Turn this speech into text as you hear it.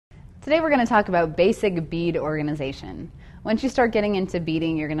Today we're going to talk about basic bead organization. Once you start getting into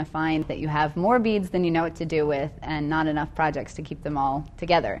beading, you're going to find that you have more beads than you know what to do with and not enough projects to keep them all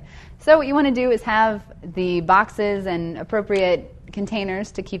together. So what you want to do is have the boxes and appropriate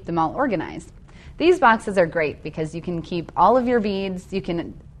containers to keep them all organized. These boxes are great because you can keep all of your beads, you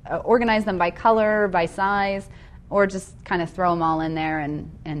can organize them by color, by size, or just kind of throw them all in there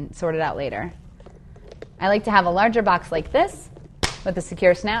and sort it out later. I like to have a larger box like this with the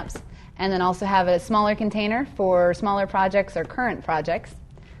secure snaps, and then also have a smaller container for smaller projects or current projects.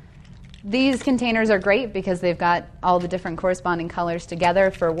 These containers are great because they've got all the different corresponding colors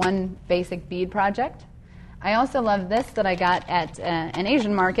together for one basic bead project. I also love this that I got at an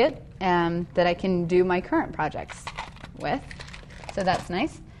Asian market that I can do my current projects with, so that's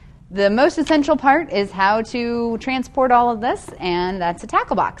nice. The most essential part is how to transport all of this, and that's a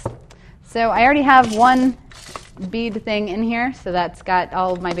tackle box. So I already have one bead thing in here, so that's got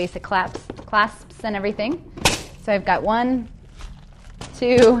all of my basic clasps and everything. So I've got 1,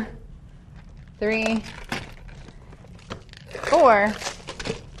 2, 3, 4,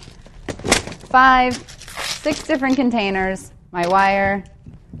 5, 6 different containers, my wire,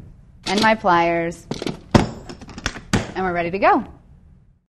 and my pliers, and we're ready to go.